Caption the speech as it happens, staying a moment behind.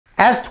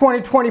As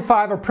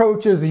 2025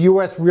 approaches, the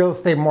U.S. real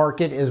estate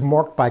market is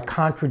marked by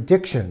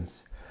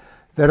contradictions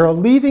that are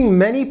leaving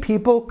many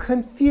people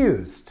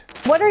confused.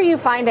 What are you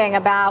finding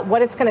about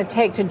what it's going to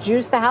take to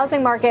juice the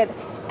housing market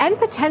and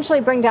potentially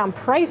bring down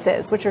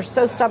prices, which are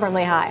so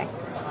stubbornly high?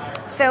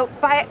 So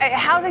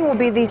housing will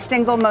be the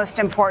single most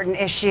important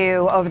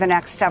issue over the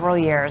next several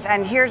years,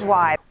 and here's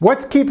why.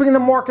 What's keeping the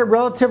market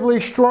relatively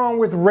strong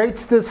with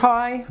rates this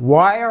high?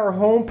 Why are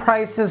home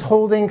prices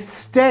holding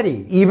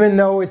steady, even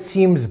though it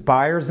seems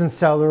buyers and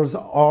sellers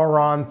are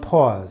on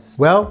pause?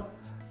 Well,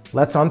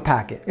 let's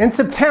unpack it. In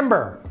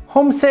September,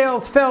 home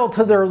sales fell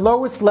to their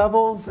lowest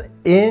levels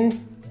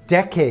in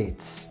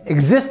decades.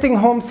 Existing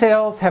home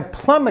sales have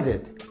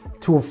plummeted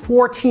to a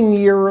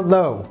 14-year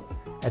low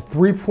at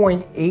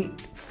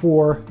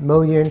 3.84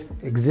 million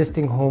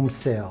existing home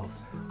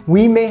sales.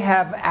 We may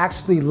have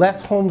actually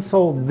less homes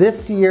sold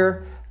this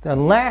year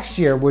than last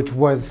year, which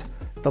was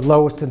the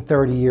lowest in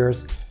 30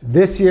 years.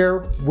 This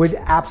year would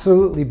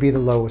absolutely be the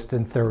lowest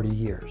in 30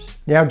 years.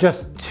 Now,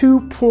 just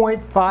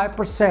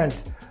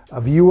 2.5%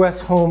 of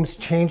US homes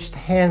changed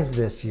hands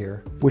this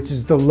year, which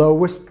is the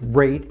lowest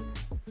rate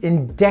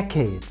in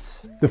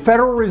decades. The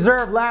Federal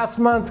Reserve last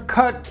month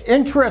cut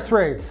interest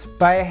rates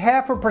by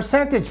 0.5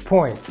 percentage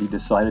point. He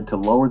decided to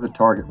lower the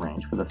target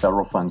range for the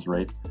federal funds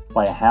rate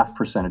by 0.5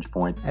 percentage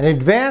point. In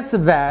advance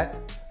of that,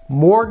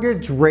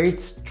 mortgage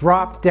rates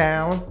dropped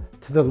down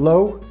to the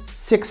low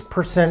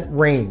 6%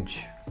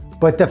 range.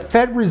 But the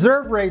Fed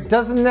Reserve rate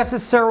doesn't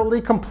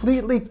necessarily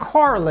completely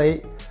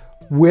correlate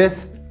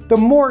with the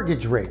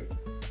mortgage rate.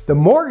 The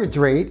mortgage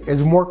rate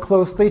is more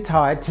closely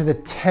tied to the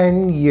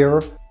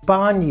 10-year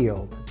bond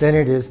yield than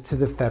it is to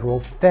the federal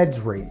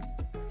Fed's rate.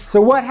 So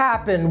what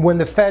happened when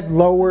the Fed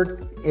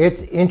lowered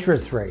its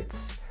interest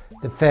rates?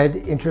 The Fed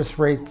interest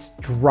rates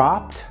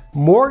dropped,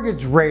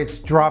 mortgage rates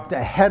dropped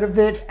ahead of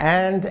it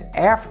and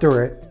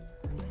after it,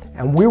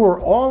 and we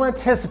were all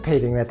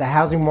anticipating that the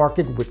housing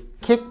market would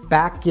kick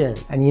back in.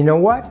 And you know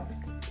what?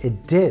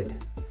 It did.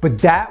 But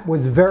that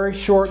was very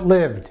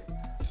short-lived.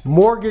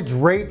 Mortgage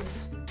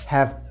rates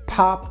have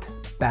popped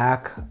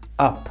back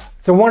up.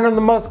 So one of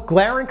the most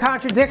glaring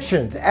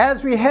contradictions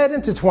as we head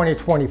into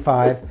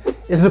 2025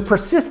 is the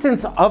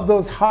persistence of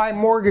those high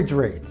mortgage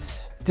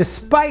rates,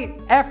 despite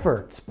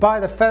efforts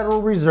by the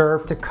Federal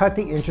Reserve to cut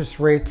the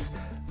interest rates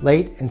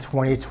late in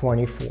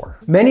 2024.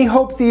 Many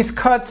hoped these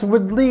cuts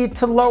would lead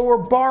to lower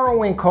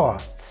borrowing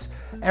costs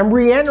and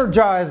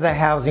re-energize the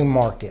housing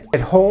market. But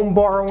home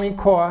borrowing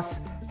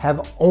costs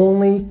have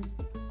only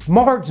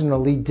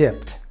marginally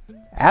dipped.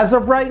 As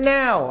of right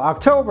now,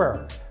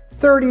 October,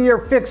 30-year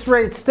fixed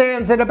rate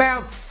stands at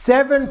about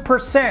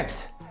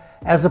 7%,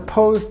 as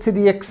opposed to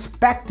the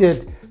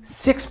expected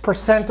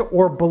 6%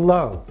 or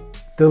below.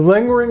 The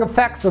lingering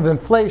effects of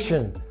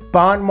inflation,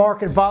 bond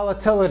market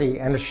volatility,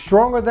 and a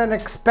stronger than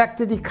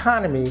expected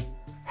economy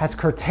has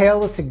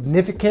curtailed a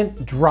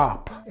significant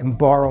drop in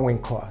borrowing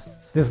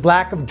costs. This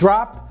lack of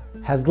drop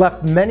has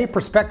left many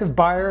prospective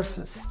buyers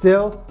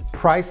still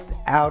priced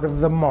out of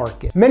the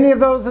market. Many of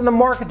those in the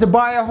market to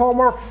buy a home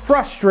are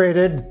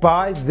frustrated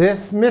by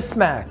this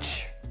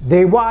mismatch.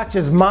 They watch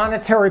as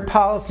monetary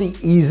policy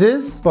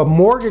eases, but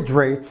mortgage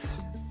rates,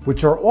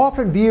 which are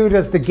often viewed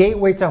as the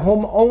gateway to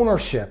home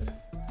ownership,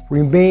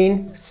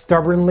 remain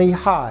stubbornly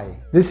high.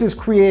 This is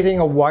creating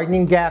a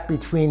widening gap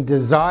between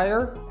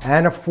desire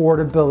and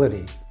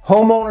affordability.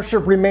 Home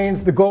ownership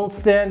remains the gold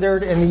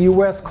standard in the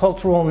U.S.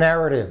 cultural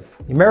narrative.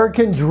 The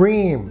American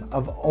dream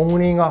of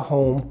owning a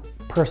home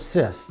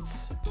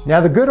persists.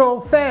 Now the good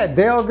old Fed,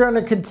 they are going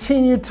to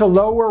continue to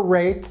lower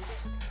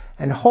rates,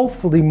 and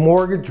hopefully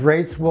mortgage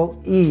rates will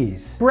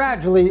ease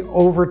gradually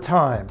over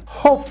time.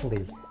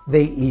 Hopefully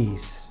they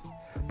ease.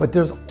 But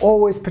there's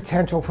always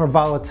potential for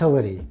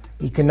volatility.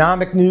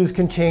 Economic news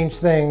can change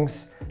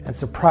things and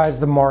surprise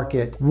the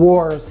market.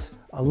 Wars,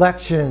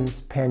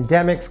 elections,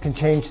 pandemics can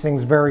change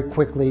things very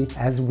quickly,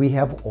 as we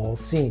have all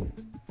seen.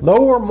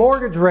 Lower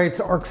mortgage rates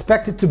are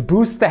expected to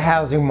boost the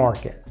housing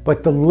market,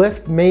 but the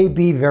lift may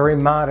be very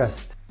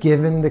modest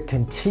given the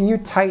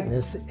continued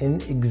tightness in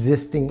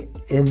existing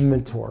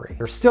inventory.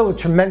 There's still a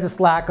tremendous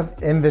lack of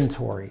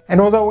inventory.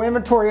 And although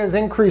inventory has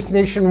increased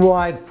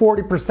nationwide,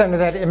 40% of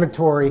that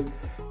inventory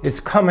is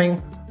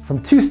coming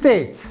from 2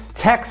 states,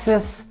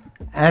 Texas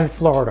and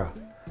Florida.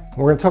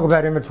 We're going to talk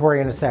about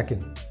inventory in a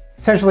second.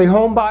 Essentially,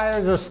 home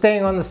buyers are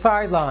staying on the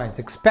sidelines,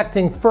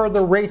 expecting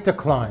further rate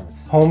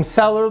declines. Home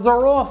sellers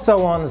are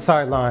also on the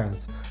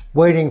sidelines,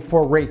 waiting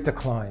for rate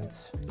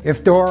declines.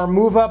 If there are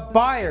move-up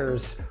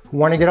buyers who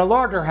want to get a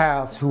larger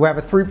house, who have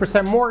a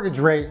 3% mortgage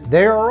rate,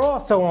 they are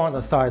also on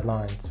the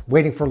sidelines,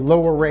 waiting for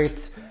lower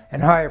rates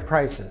and higher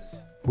prices.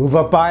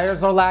 Move-up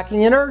buyers are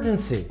lacking in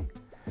urgency.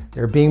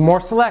 They're being more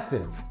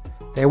selective.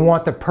 They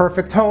want the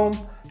perfect home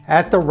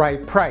at the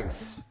right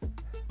price.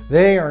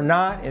 They are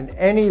not in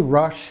any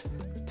rush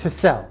to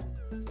sell.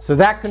 So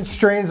that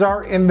constrains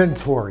our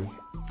inventory.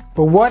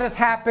 But what has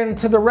happened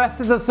to the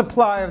rest of the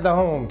supply of the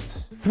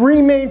homes?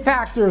 3 main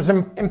factors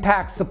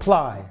impact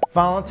supply: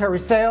 voluntary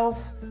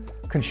sales,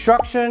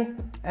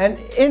 construction, and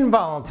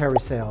involuntary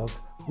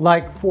sales,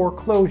 like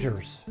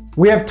foreclosures.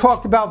 We have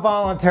talked about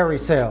voluntary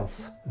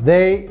sales.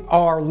 They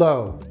are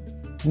low.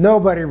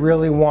 Nobody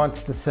really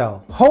wants to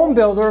sell. Home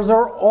builders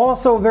are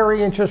also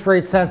very interest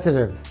rate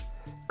sensitive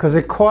because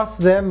it costs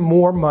them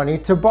more money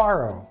to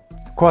borrow.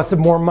 It costs them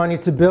more money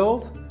to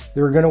build.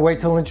 They're going to wait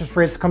till interest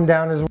rates come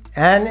down as well.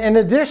 And in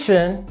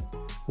addition,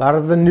 a lot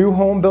of the new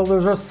home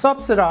builders are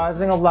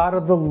subsidizing a lot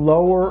of the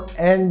lower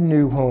end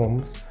new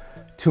homes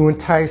to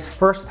entice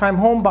first-time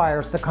home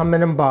buyers to come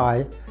in and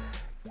buy,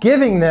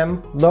 giving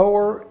them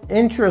lower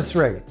interest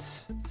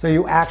rates. So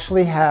you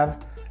actually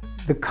have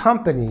the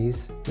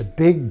companies, the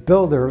big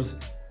builders,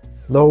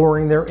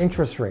 lowering their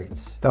interest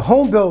rates. The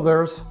home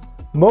builders,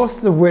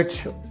 most of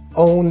which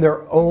own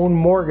their own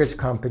mortgage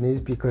companies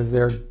because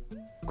they're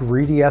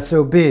greedy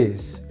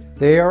SOBs,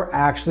 they are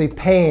actually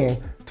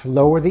paying to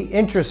lower the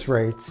interest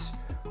rates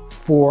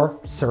for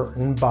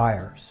certain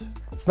buyers.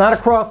 It's not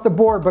across the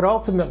board, but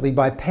ultimately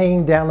by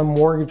paying down the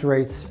mortgage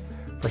rates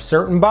for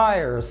certain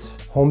buyers,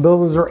 home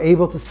builders are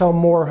able to sell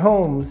more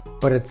homes,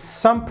 but at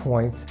some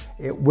point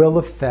it will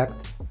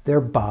affect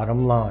their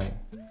bottom line.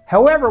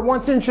 However,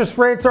 once interest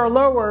rates are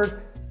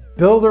lowered,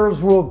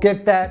 builders will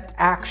get that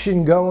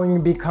action going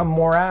and become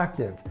more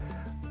active.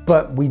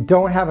 But we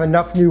don't have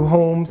enough new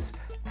homes,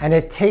 and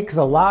it takes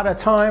a lot of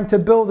time to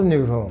build a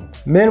new home.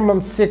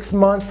 Minimum 6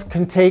 months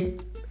can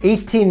take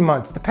 18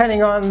 months,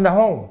 depending on the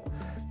home.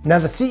 Now,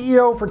 the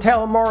CEO for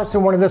Taylor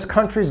Morrison, one of this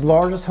country's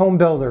largest home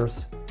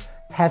builders,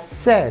 has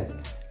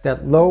said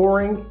that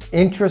lowering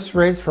interest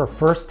rates for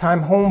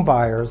first-time home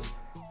buyers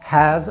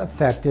has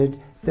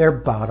affected their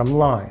bottom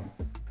line.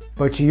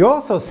 But she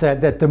also said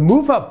that the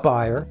move-up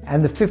buyer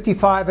and the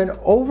 55 and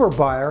over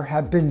buyer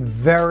have been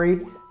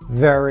very,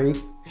 very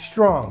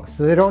strong,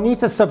 so they don't need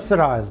to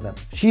subsidize them.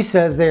 She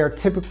says they are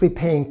typically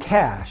paying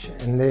cash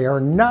and they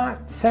are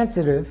not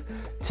sensitive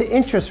to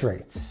interest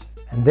rates.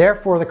 And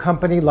therefore, the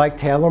company like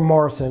Taylor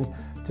Morrison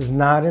does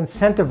not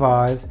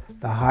incentivize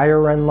the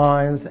higher end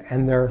lines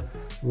and their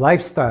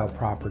lifestyle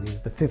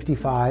properties, the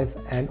 55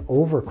 and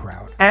over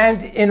crowd.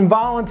 And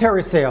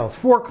involuntary sales,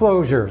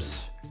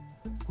 foreclosures,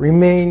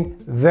 remain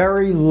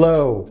very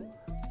low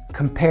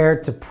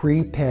compared to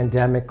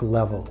pre-pandemic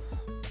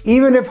levels.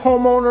 Even if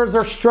homeowners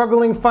are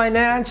struggling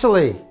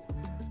financially,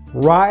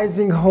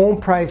 rising home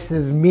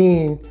prices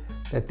mean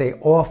that they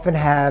often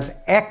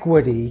have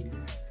equity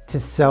to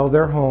sell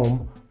their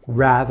home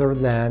rather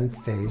than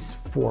face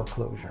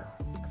foreclosure.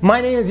 My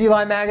name is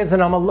Eli Magids,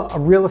 and I'm a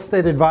real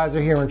estate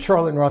advisor here in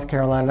Charlotte, North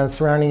Carolina, and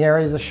surrounding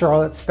areas of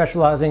Charlotte,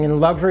 specializing in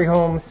luxury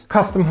homes,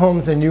 custom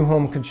homes, and new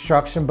home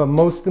construction. But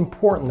most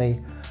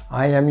importantly,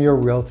 I am your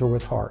realtor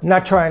with heart. I'm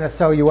not trying to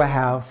sell you a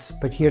house,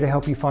 but here to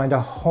help you find a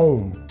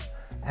home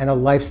and a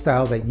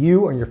lifestyle that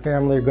you and your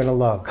family are going to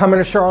love. Coming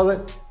to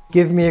Charlotte,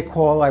 give me a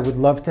call. I would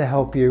love to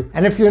help you.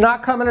 And if you're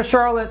not coming to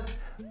Charlotte,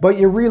 but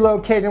you're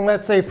relocating,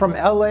 let's say from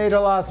LA to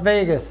Las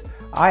Vegas,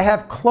 I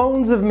have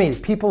clones of me,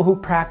 people who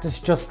practice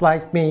just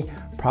like me,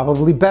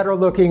 probably better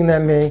looking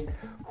than me,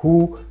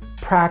 who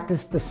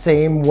practice the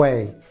same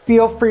way.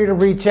 Feel free to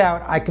reach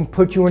out. I can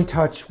put you in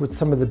touch with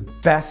some of the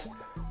best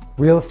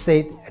real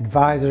estate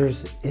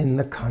advisors in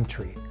the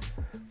country.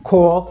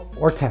 Call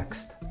or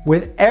text.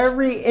 With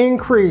every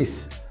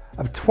increase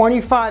of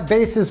 25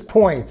 basis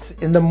points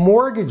in the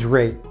mortgage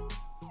rate,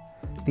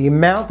 the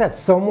amount that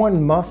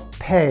someone must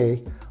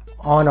pay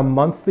on a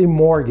monthly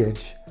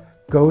mortgage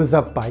goes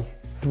up by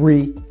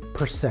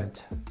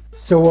 3%.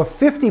 So a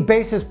 50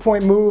 basis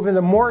point move in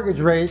the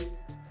mortgage rate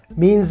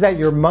means that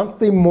your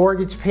monthly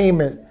mortgage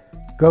payment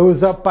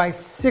goes up by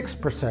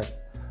 6%,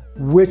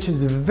 which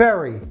is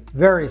very,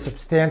 very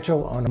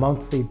substantial on a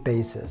monthly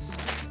basis.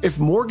 If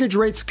mortgage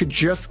rates could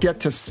just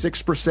get to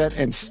 6%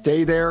 and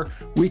stay there,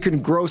 we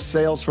can grow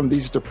sales from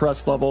these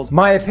depressed levels.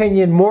 My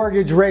opinion,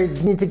 mortgage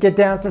rates need to get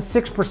down to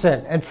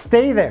 6% and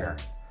stay there,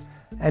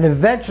 and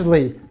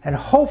eventually and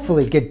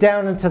hopefully get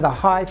down into the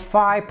high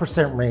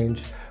 5%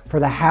 range for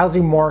the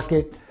housing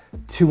market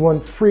to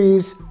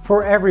unfreeze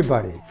for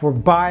everybody, for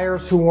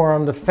buyers who are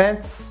on the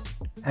fence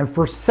and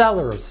for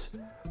sellers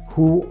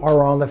who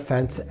are on the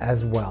fence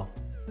as well.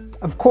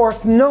 Of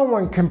course, no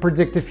one can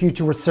predict the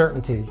future with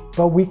certainty,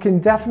 but we can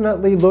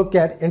definitely look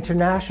at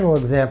international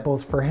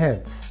examples for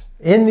hints.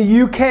 In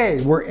the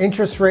UK, where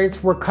interest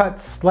rates were cut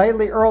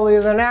slightly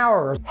earlier than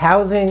ours,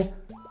 housing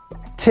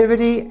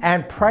activity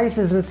and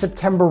prices in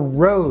September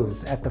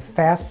rose at the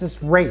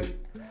fastest rate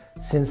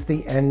since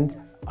the end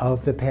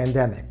of the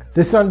pandemic.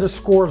 This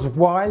underscores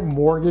why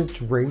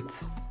mortgage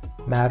rates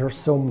matter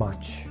so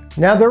much.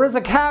 Now, there is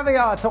a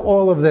caveat to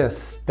all of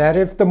this, that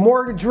if the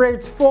mortgage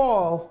rates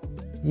fall,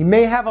 you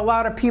may have a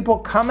lot of people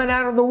coming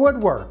out of the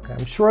woodwork.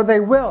 I'm sure they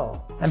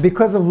will. And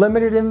because of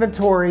limited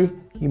inventory,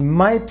 you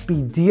might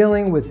be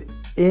dealing with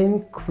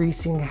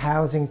increasing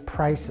housing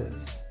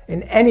prices.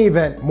 In any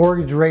event,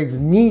 mortgage rates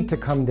need to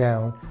come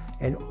down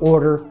in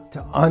order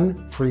to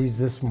unfreeze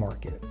this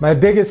market. My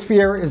biggest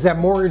fear is that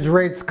mortgage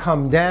rates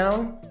come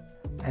down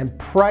and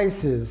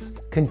prices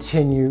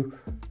continue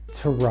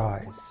to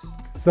rise.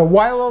 So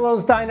while all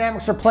those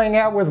dynamics are playing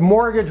out with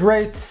mortgage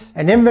rates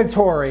and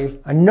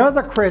inventory,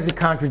 another crazy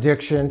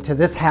contradiction to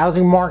this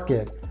housing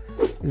market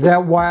is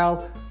that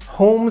while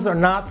homes are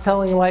not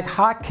selling like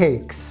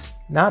hotcakes,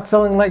 not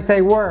selling like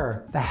they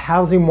were, the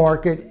housing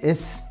market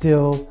is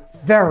still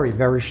very,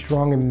 very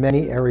strong in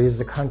many areas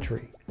of the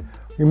country.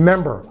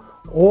 Remember,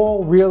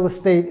 all real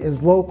estate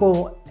is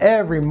local.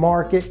 Every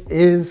market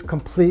is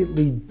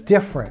completely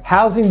different.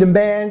 Housing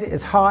demand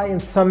is high in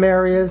some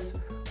areas,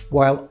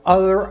 while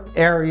other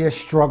areas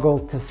struggle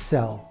to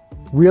sell.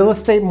 Real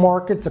estate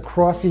markets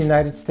across the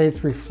United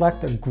States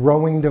reflect a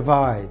growing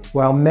divide.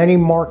 While many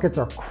markets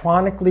are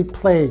chronically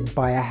plagued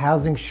by a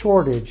housing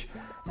shortage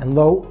and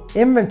low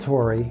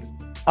inventory,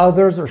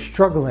 others are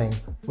struggling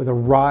with a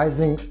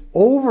rising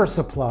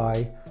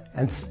oversupply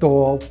and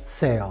stalled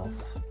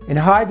sales. In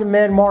high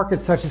demand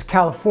markets such as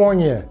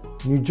California,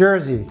 New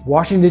Jersey,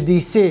 Washington,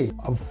 D.C.,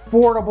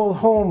 affordable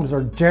homes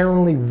are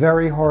generally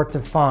very hard to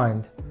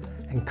find,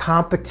 and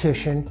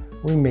competition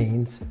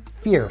remains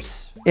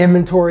fierce.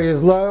 Inventory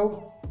is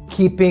low,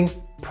 keeping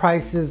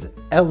prices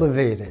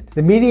elevated.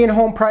 The median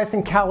home price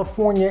in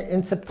California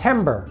in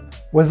September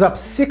was up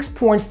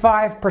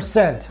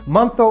 6.5%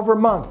 month over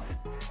month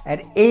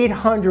at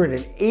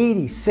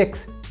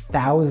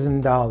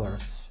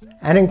 $886,000.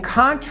 And in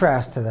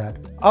contrast to that,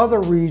 other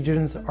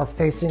regions are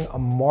facing a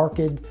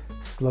marked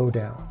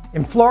slowdown.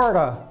 In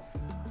Florida,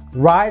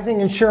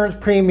 rising insurance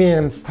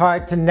premiums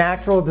tied to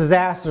natural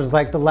disasters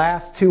like the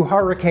last 2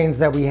 hurricanes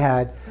that we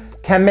had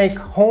can make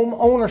home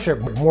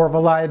ownership more of a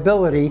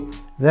liability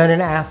than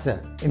an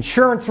asset.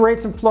 Insurance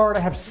rates in Florida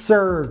have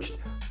surged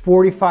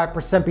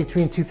 45%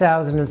 between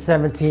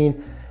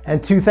 2017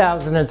 and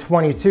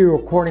 2022,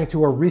 according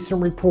to a recent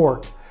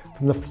report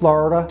from the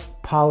Florida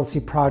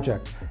Policy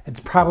Project. It's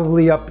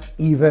probably up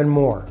even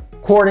more.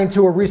 According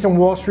to a recent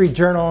Wall Street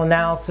Journal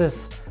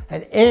analysis,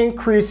 an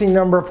increasing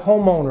number of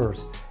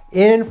homeowners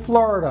in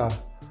Florida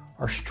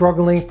are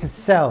struggling to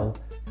sell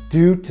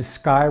due to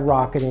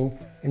skyrocketing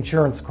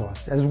insurance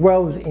costs, as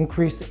well as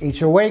increased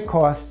HOA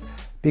costs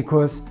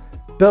because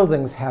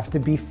buildings have to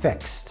be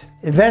fixed.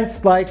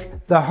 Events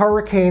like the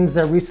hurricanes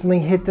that recently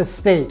hit the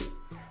state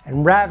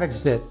and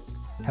ravaged it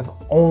have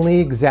only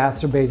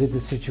exacerbated the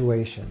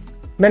situation.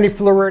 Many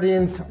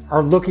Floridians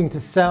are looking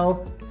to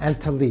sell and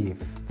to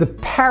leave. The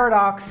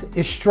paradox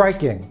is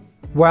striking.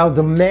 While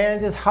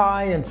demand is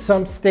high in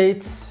some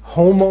states,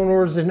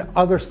 homeowners in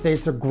other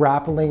states are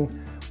grappling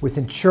with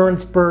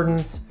insurance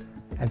burdens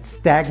and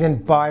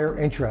stagnant buyer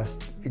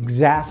interest,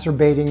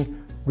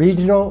 exacerbating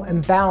regional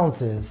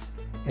imbalances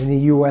in the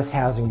U.S.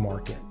 housing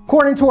market.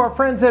 According to our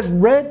friends at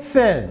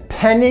Redfin,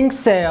 pending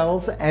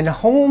sales and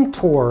home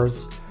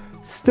tours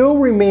still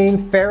remain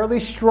fairly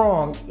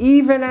strong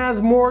even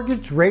as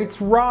mortgage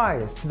rates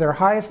rise to their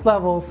highest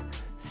levels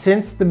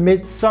since the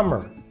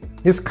midsummer.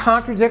 This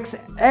contradicts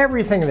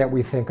everything that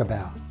we think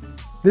about.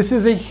 This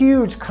is a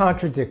huge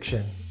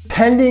contradiction.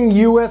 Pending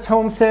U.S.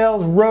 home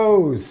sales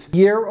rose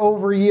year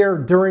over year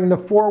during the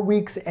 4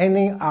 weeks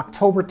ending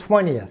October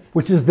 20th,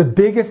 which is the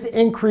biggest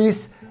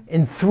increase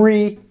in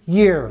 3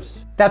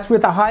 years. That's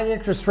with a high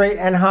interest rate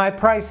and high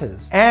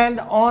prices. And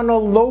on a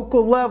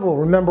local level,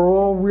 remember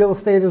all real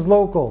estate is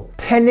local,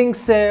 pending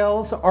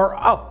sales are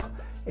up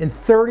in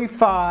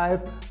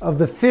 35 of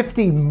the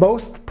 50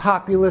 most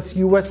populous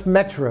U.S.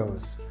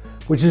 metros,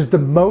 which is the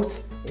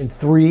most in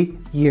 3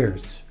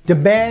 years.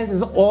 Demand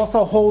is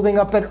also holding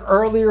up at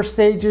earlier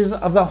stages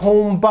of the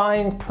home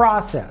buying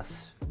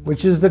process,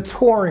 which is the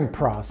touring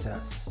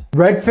process.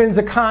 Redfin's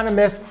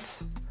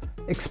economists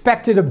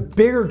expected a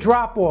bigger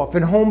drop-off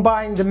in home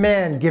buying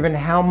demand given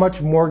how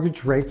much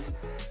mortgage rates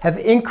have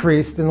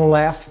increased in the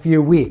last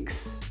few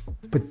weeks.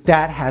 But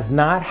that has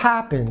not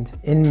happened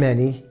in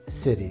many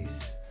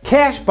cities.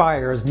 Cash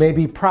buyers may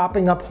be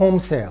propping up home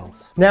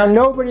sales. Now,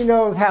 nobody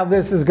knows how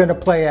this is going to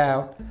play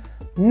out.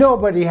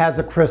 Nobody has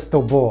a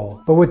crystal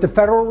ball. But with the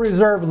Federal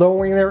Reserve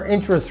lowering their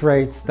interest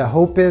rates, the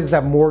hope is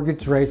that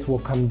mortgage rates will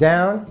come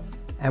down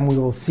and we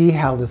will see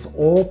how this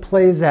all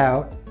plays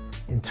out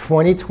in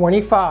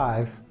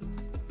 2025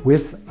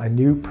 with a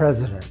new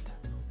president,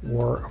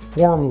 or a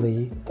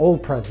formerly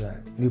old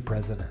president, new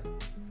president.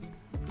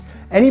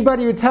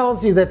 Anybody who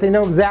tells you that they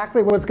know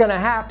exactly what's going to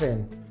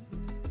happen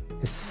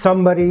is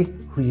somebody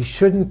who you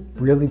shouldn't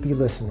really be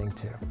listening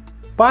to.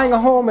 Buying a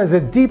home is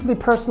a deeply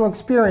personal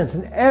experience,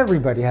 and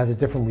everybody has a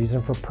different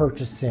reason for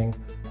purchasing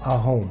a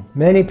home.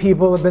 Many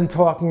people have been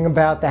talking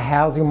about the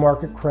housing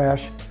market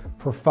crash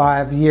for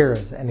 5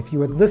 years, and if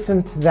you had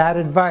listened to that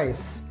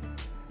advice,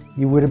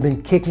 you would have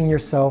been kicking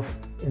yourself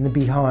in the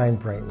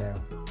behind right now.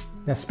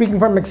 Now, speaking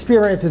from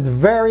experience, it's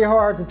very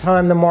hard to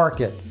time the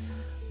market,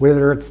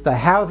 whether it's the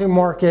housing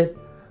market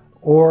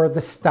or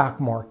the stock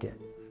market.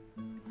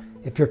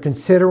 If you're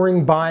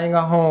considering buying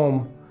a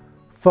home,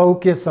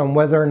 focus on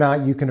whether or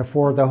not you can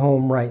afford the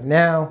home right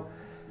now.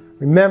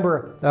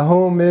 Remember, the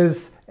home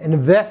is an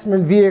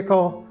investment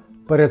vehicle,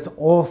 but it's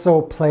also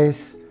a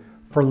place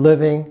for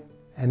living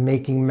and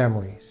making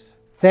memories.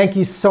 Thank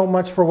you so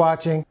much for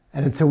watching,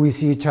 and until we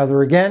see each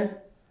other again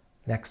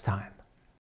next time.